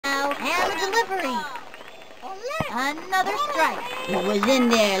delivery. Another strike. It was in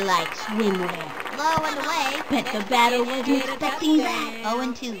there like swimwear. Low and away. Bet the batter wasn't expecting that.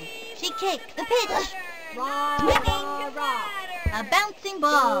 0-2. She kicked. The pitch. Swinging. A bouncing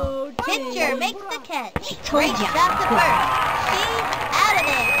ball. Pitcher makes the catch. Great shot to first. She's out of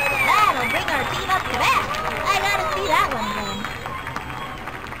there. That'll bring our team up to bat. I gotta see that one then.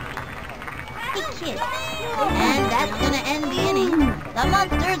 He kissed. And that's gonna end the inning. The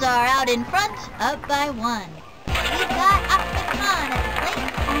Monsters are out in front, up by 1. We've got Octagon at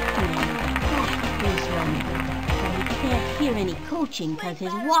the plate. Base runner. But he can't hear any coaching because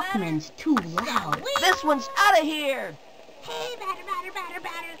his Walkman's too loud. This one's out of here! Hey, batter.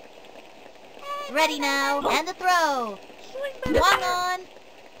 Ready now, and the throw. Swung on.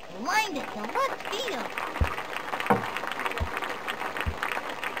 Lined it to left field.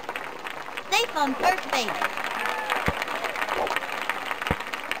 Safe on first base.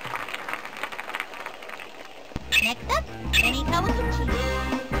 Next up, Benny Kawasuchi.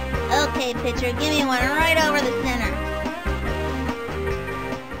 Okay, pitcher, give me one right over the center.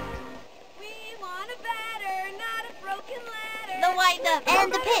 We want a batter, not a broken ladder. The wind-up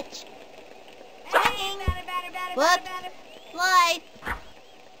and the pitch. Swinging. Whoops. Slide.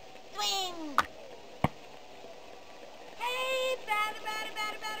 Swing. Hey, batter.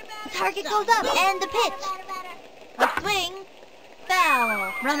 The target goes up and the pitch. A swing.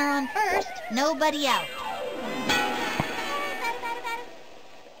 Foul. Runner on first. Nobody out.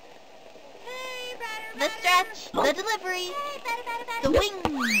 The stretch. The delivery. The wing.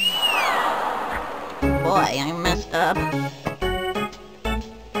 Boy, I messed up.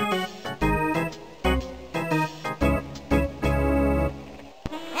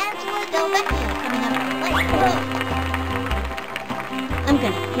 I'm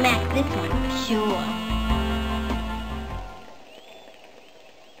gonna smack this one for sure.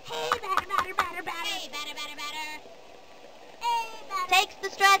 Hey, batter. Takes the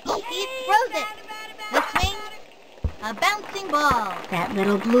stretch. He throws it. The swing. A bouncing ball. That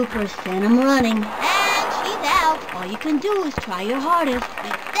little blooper sent him running. And she's out. All you can do is try your hardest.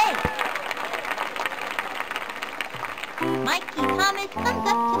 He's safe. Mikey Thomas comes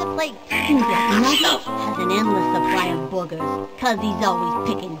up to the plate. Mikey has an endless supply of boogers, 'cause he's always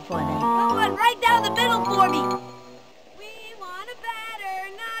picking for them. Put one right down the middle for me. We want a batter,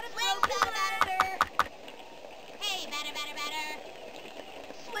 not a broken ladder. Hey, batter.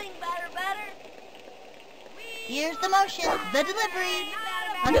 Swing, batter. Here's the motion. The delivery.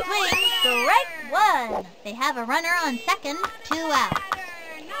 A swing. Strike 1. They have a runner on second. 2 out.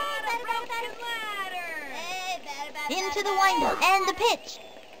 Into the windup and the pitch.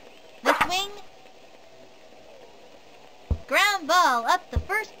 The swing. Ground ball up the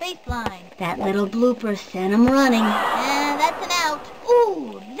first baseline. That little blooper sent him running. And that's an out.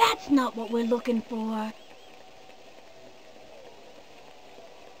 Ooh, that's not what we're looking for.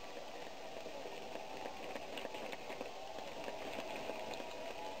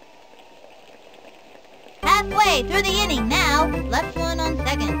 Halfway through the inning now. Left one on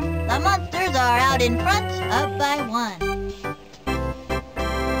second. The Monsters are out in front, up by 1.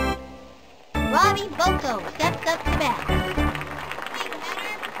 Robbie Boko steps up to bat.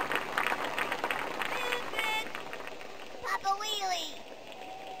 Papa Wheelie.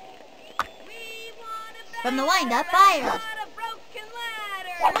 From the windup, fires.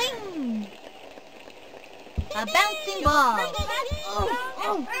 Swing! A bouncing ball.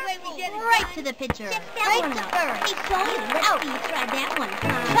 Right to the pitcher. Right to first. Out. Try that one.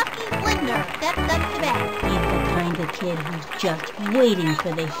 Chucky Flinder steps up to bat. He's the kind of kid who's just waiting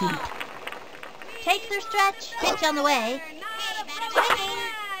for the heat. Takes her stretch. Pitch on the way. Swinging.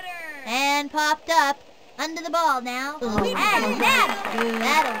 And popped up. Under the ball now. And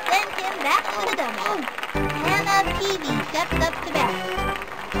that'll send him back to the double. Hannah Peavy steps up to bat.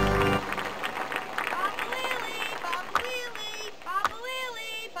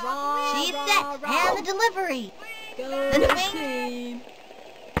 She's set, and the delivery. The swing.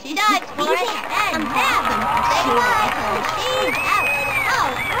 She dives for it, and nabs him. Say bye, she's out.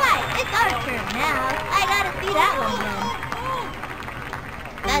 All right, it's our turn now. I gotta see that one then.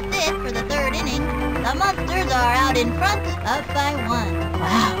 That's it for the third inning. The Monsters are out in front, up by 1.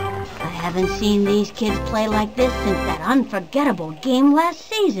 Wow, I haven't seen these kids play like this since that unforgettable game last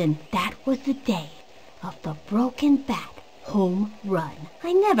season. That was the day of the broken bat home run.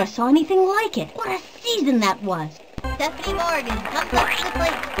 I never saw anything like it. What a season that was. Stephanie Morgan comes up to the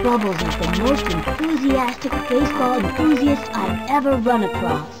plate. Bubbles is the most enthusiastic baseball enthusiast I've ever run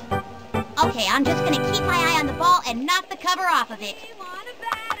across. Okay, I'm just gonna keep my eye on the ball and knock the cover off of it. We want a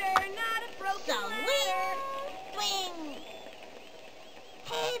batter, not a broken ladder. Swing!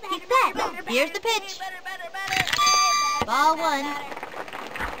 Hey, He's set, Here's the pitch. Ball 1.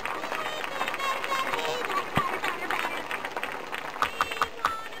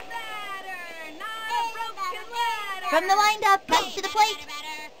 From the windup, cuts to the plate.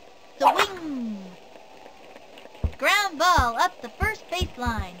 Swing. Ground ball up the first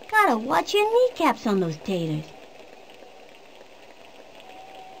baseline. Gotta watch your kneecaps on those taters.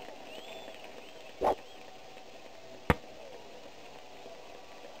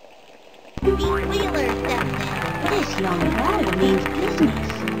 Pete Wheeler steps in. This young batter means business.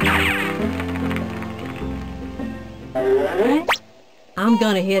 I'm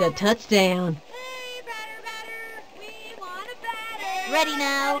gonna hit a touchdown. Ready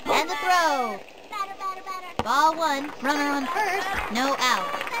now, and the throw. Ball 1, runner on first, no out.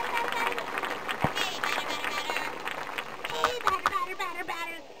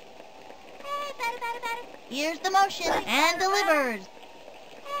 Here's the motion, and delivers.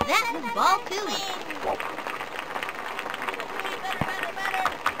 That was ball 2.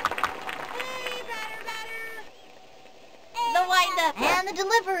 The windup, and the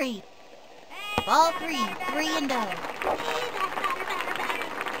delivery. Ball 3, 3-0.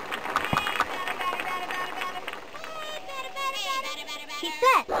 He's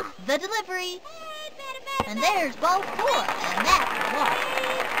set. The delivery. And there's ball 4, and that's a walk.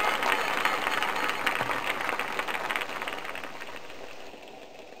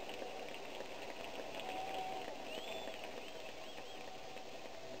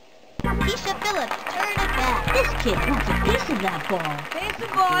 Keisha Phillips turned it back. This kid wants a piece of that ball.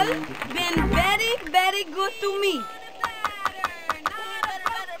 Baseball been very, very good to me.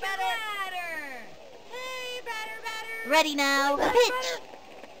 Ready now, pitch.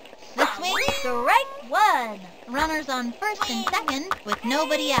 The swing, strike 1. Runners on first and second with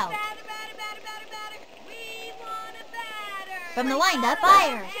nobody out. From the windup,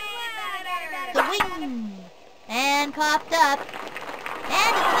 fire. Swing. And popped up.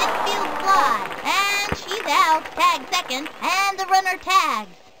 And it's an infield fly. And she's out. Tag second. And the runner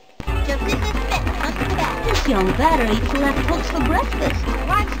tags. Josita Smith comes to bat. This young batter eats left hooks for breakfast.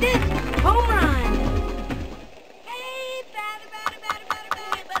 Watch this. Home run.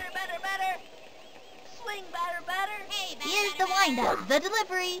 Here's the windup, the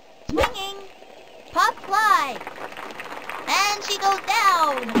delivery, swinging, pop fly, and she goes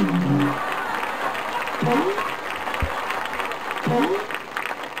down.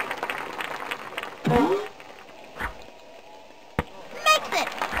 Makes it,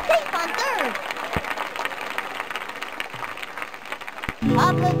 safe on third.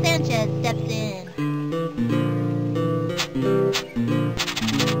 Pablo Sanchez steps in.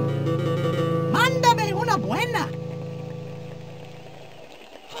 Mándame una buena.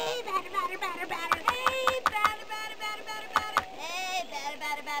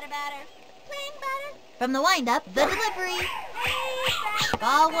 From the windup, the delivery.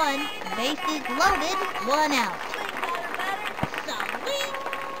 Ball 1, bases loaded, 1 out.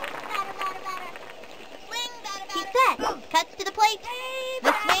 He's set, cuts to the plate.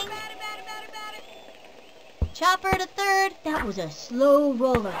 The swing. Chopper to third. That was a slow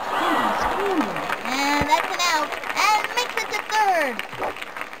roller. Scrambling. And that's an out. And makes it to third.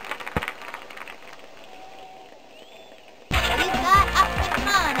 He's got Ahmed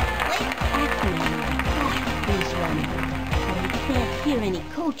Khan at the plate. Base runner. But he can't hear any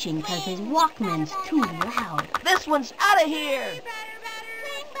coaching because his Walkman's too loud. This one's out of here.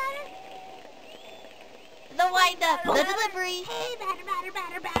 The windup, the delivery.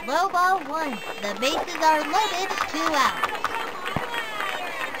 Low ball 1. The bases are loaded, 2 out.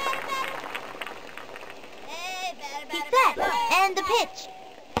 He's set, and the pitch.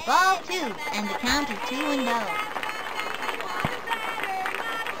 Ball 2, and the count is 2-0.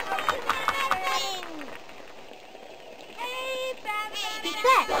 He's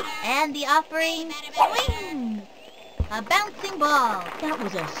set, and the offering swing. A bouncing ball. That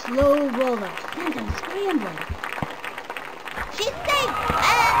was a slow roller. Scrambling. She's safe.